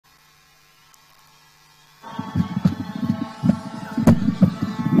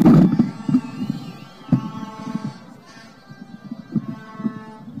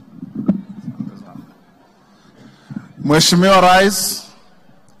Mheshimiwa Rais,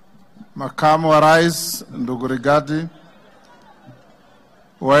 Makamu wa Rais, ndugu Rigadi,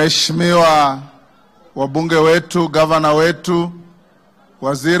 waheshimiwa wabunge wetu, gavana wetu,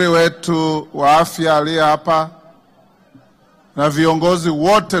 waziri wetu wa afya aliye hapa, na viongozi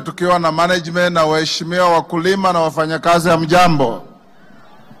wote tukiwa na management, na waheshimiwa wakulima na wafanyakazi, hamjambo?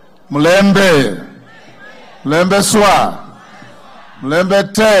 Mlembe, mlembe swa, mlembe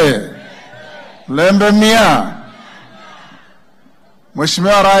te, mlembe mia.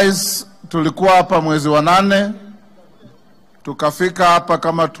 Mheshimiwa Rais, tulikuwa hapa mwezi wa 8, tukafika hapa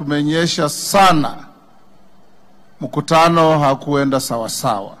kama tumenyesha sana. Mkutano hakuenda sawa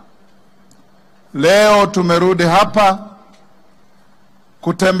sawa. Leo tumerudi hapa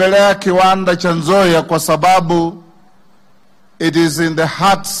kutembelea kiwanda cha Nzoia kwa sababu it is in the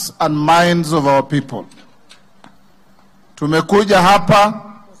hearts and minds of our people. Tumekuja hapa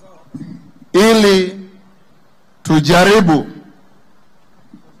ili tujaribu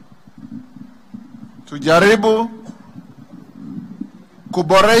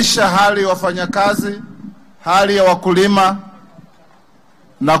kuboresha hali ya wafanyakazi, hali ya wakulima,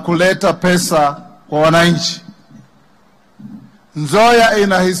 na kuleta pesa kwa wananchi. Nzoia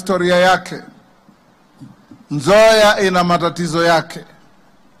ina historia yake, Nzoia ina matatizo yake,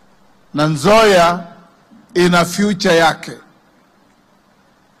 na Nzoia ina future yake.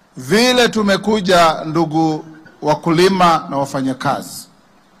 Vile tumekuja, ndugu wakulima na wafanyakazi,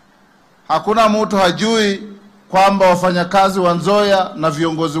 hakuna mtu hajui kwamba wafanyakazi wa Nzoia na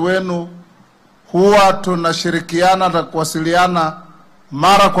viongozi wenu huwa tunashirikiana na kuwasiliana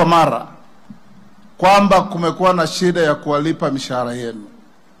mara kwa mara kwamba kumekuwa na shida ya kuwalipa mishahara yenu.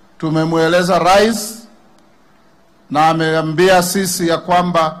 Tumemweleza Rais na ameambia sisi ya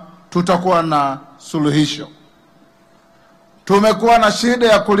kwamba tutakuwa na suluhisho. Tumekuwa na shida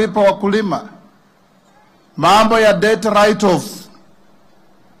ya kulipa wakulima, mambo ya debt write-off.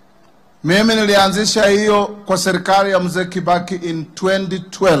 Mimi nilianzisha hiyo kwa serikali ya Mzee Kibaki in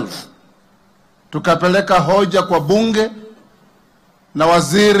 2012. Tukapeleka hoja kwa bunge na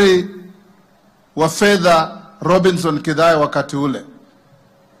waziri wa fedha Robinson Kidai wakati ule.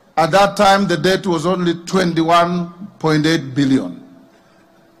 At that time the debt was only 21.8 billion.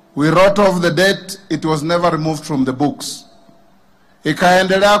 We wrote off the debt, it was never removed from the books.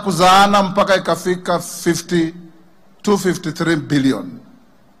 Ikaendelea kuzaana mpaka ikafika 253 billion.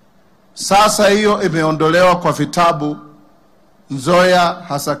 Sasa hiyo imeondolewa kwa vitabu. Nzoia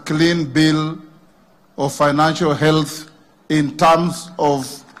has a clean bill of financial health in terms of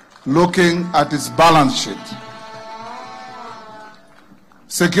looking at its balance sheet.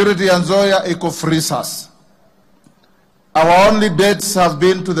 Security ya Nzoia iko free sasa. Our only debts have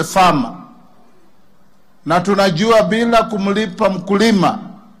been to the farmer. Na tunajua bila kumlipa mkulima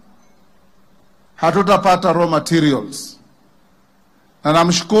hatutapata raw materials. Na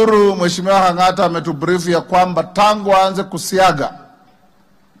namshukuru Mheshimiwa Hangata ametubrief ya kwamba tangu aanze kusiaga,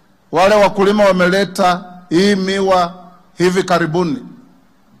 wale wakulima wameleta hii miwa hivi karibuni,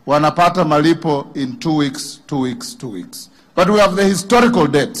 wanapata malipo in 2 weeks. But we have the historical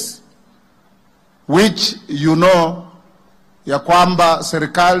debts, which you know ya kwamba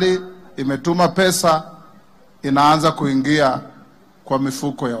serikali imetuma pesa inaanza kuingia kwa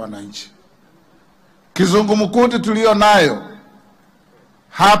mifuko ya wananchi. Kizungumkuti tulio nayo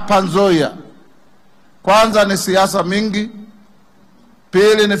hapa Nzoia, kwanza ni siasa mingi,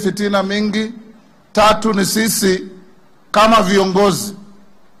 pili ni fitina mingi, tatu ni sisi kama viongozi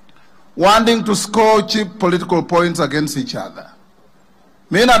wanting to score cheap political points against each other.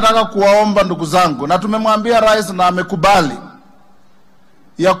 Mimi nataka kuwaomba ndugu zangu, na tumemwambia Rais na amekubali,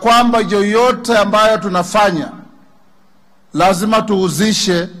 ya kwamba yoyote ambayo tunafanya lazima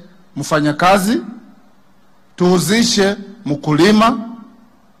tuhusishe mfanyakazi, tuhusishe mkulima,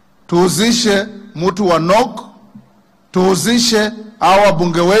 tuhusishe mtu wa NOC, tuhusishe hao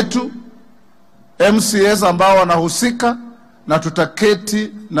wabunge wetu, MCS ambao wanahusika, na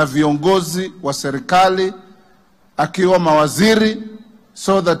tutaketi na viongozi wa serikali akiwa mawaziri,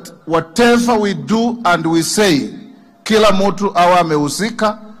 so that whatever we do and we say, kila mtu awe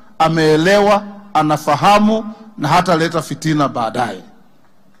amehusika, ameelewa, anafahamu, na hata leta fitina baadaye.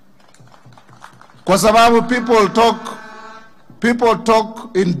 Kwa sababu people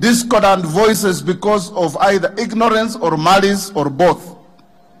talk in discordant voices because of either ignorance or malice or both.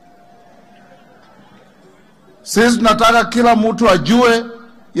 Sisi tunataka kila mtu ajue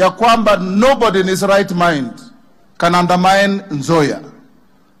ya kwamba nobody in his right mind can undermine Nzoia.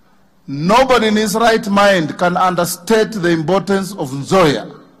 Nobody in his right mind can understate the importance of Nzoia.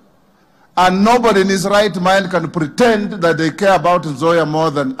 And nobody in his right mind can pretend that they care about Nzoia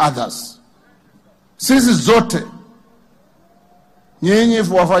more than others. Sisi zote Nyinyi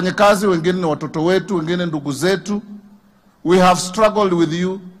wafanyakazi wengine ni watoto wetu, wengine ndugu zetu. We have struggled with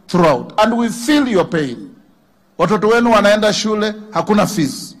you throughout and we feel your pain. Watoto wenu wanaenda shule, hakuna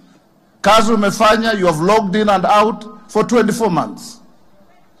fees. Kazi umefanya, you have logged in and out for 24 months.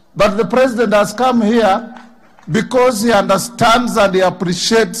 But the president has come here because he understands and he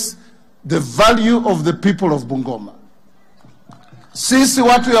appreciates the value of the people of Bungoma. Sisi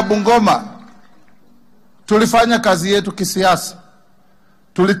watu ya Bungoma tulifanya kazi yetu kisiasa.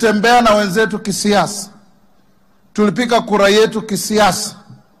 Tulitembea na wenzetu kisiasa. Tulipika kura yetu kisiasa.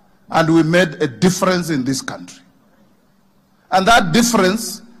 And we made a difference in this country. And that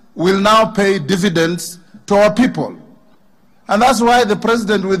difference will now pay dividends to our people. And that's why the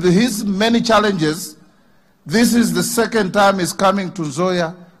president, with his many challenges, this is the second time he's coming to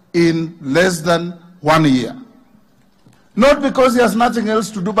Nzoia in less than 1 year. Not because he has nothing else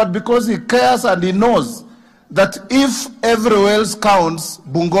to do, but because he cares and he knows that if everywhere else counts,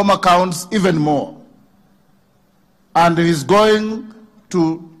 Bungoma counts even more. And he's going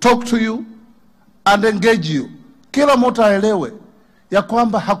to talk to you and engage you. Kila mtu aelewe ya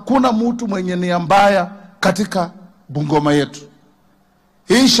kwamba hakuna mtu mwenye nia mbaya katika Bungoma yetu.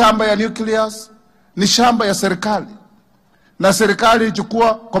 Hii shamba ya nucleus ni shamba ya serikali. Na serikali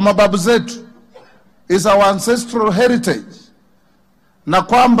ichukua kwa mababu zetu. Is our ancestral heritage. Na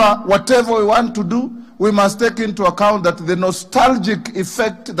kwamba whatever we want to do, we must take into account that the nostalgic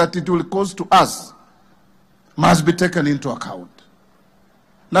effect that it will cause to us must be taken into account.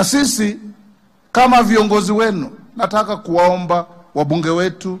 Na sisi kama viongozi wenu nataka kuwaomba wabunge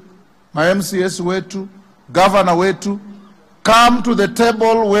wetu, ma-MCS wetu, governor wetu, come to the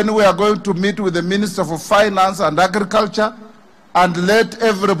table when we are going to meet with the Minister for Finance and Agriculture and let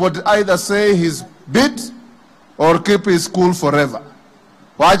everybody either say his bit or keep his cool forever.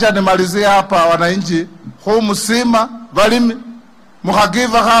 Wacha nimalizie hapa wananchi, huu msima valimi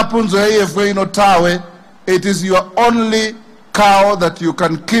muhagiva hapo Nzoia ino tawe. It is your only cow that you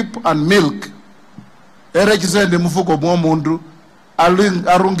can keep and milk. Erechizende mfuko mwomundu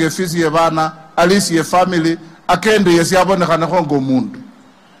arunge fisi yebana alisi ye family akende yesiabone kana hongo mundu.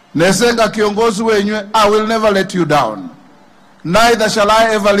 Nesenga kiongozi wenywe, I will never let you down. Neither shall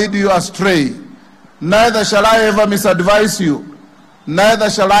I ever lead you astray. Neither shall I ever misadvise you. Neither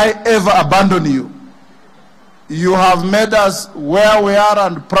shall I ever abandon you. You have made us where we are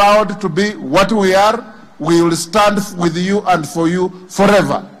and proud to be what we are. We will stand with you and for you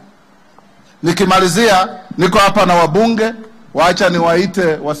forever. Nikimalizia, niko hapa na wabunge, waacha niwaite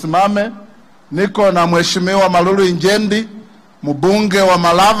wasimame. Niko na Mheshimiwa Malulu Injendi, mbunge wa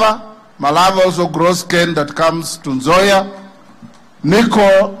Malava. Malava also gross cane that comes to Nzoia.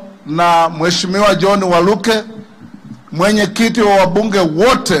 Niko na Mheshimiwa John Waluke, mwenyekiti wa wabunge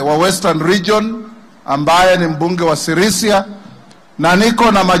wote wa Western Region, ambaye ni mbunge wa Sirisia. Na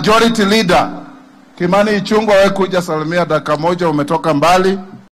niko na majority leader Kimani Ichung'wah, wewe kuja salimia dakika moja, umetoka mbali.